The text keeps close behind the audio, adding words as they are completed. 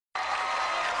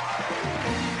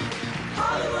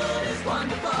is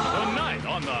wonderful. Tonight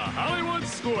on the Hollywood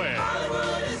Square.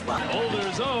 Hollywood is wonderful.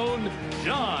 Boulder's own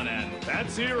John and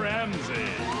Patsy Ramsey.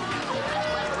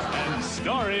 And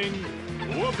starring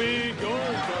Whoopi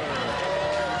Goldberg.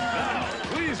 Now,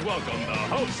 please welcome the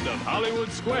host of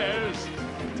Hollywood Squares,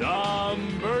 Tom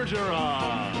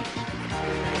Bergeron.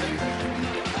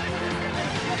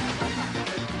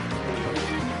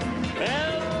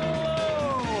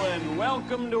 Hello, and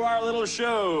welcome to our little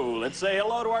show. Let's say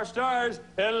hello to our stars.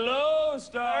 Hello,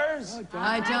 stars.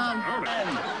 Hi, John.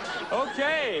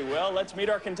 Okay, well, let's meet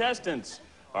our contestants.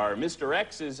 Our Mr.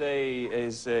 X is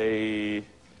a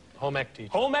Home ec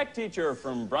teacher. home ec teacher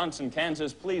from Bronson,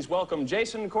 Kansas. Please welcome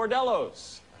Jason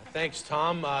Cordellos. Thanks,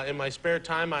 Tom. In my spare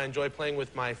time, I enjoy playing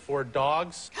with my 4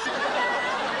 dogs. Okay,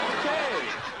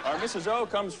 our Mrs. O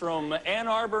comes from Ann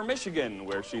Arbor, Michigan,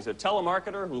 where she's a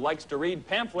telemarketer who likes to read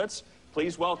pamphlets.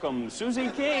 Please welcome Susie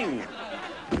King.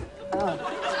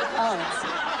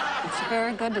 It's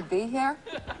very good to be here.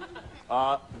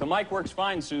 The mic works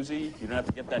fine, Susie. You don't have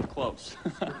to get that close.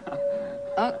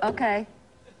 Oh, okay.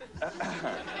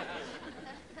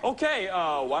 Okay,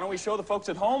 why don't we show the folks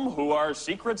at home who our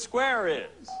secret square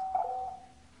is?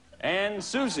 And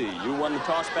Susie, you won the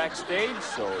toss backstage,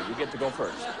 so you get to go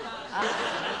first.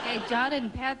 Hey, John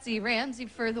and Patsy Ramsey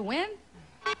for the win.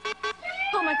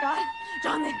 Oh, my God.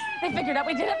 John, they figured out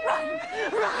we did it. Run!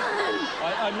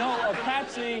 Run! No,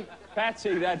 Patsy,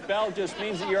 that bell just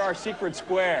means that you're our secret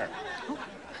square.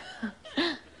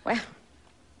 Well,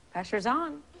 pressure's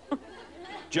on.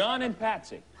 John and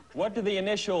Patsy, what do the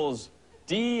initials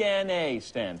DNA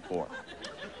stand for?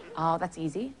 Oh, that's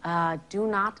easy. Do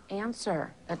not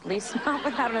answer. At least not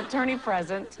without an attorney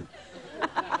present.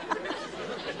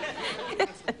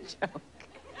 It's a joke.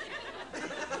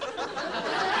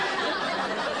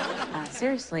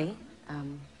 Seriously,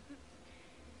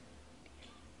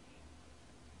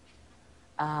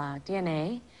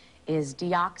 DNA is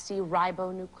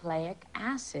deoxyribonucleic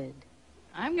acid.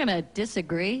 I'm gonna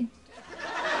disagree.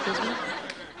 Excuse me?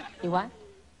 You what?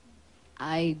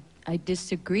 I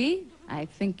disagree. I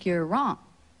think you're wrong.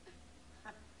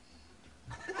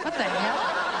 What the hell?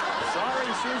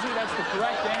 Sorry, Susie, that's the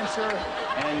correct answer,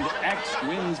 and X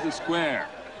wins the square.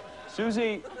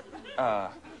 Susie,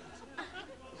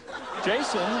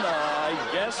 Jason, I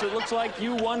guess it looks like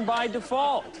you won by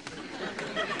default.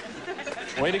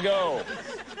 Way to go.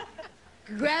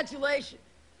 Congratulations.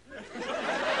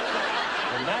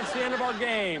 And that's the end of our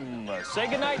game. Say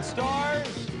goodnight, stars.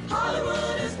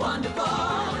 Hollywood is wonderful.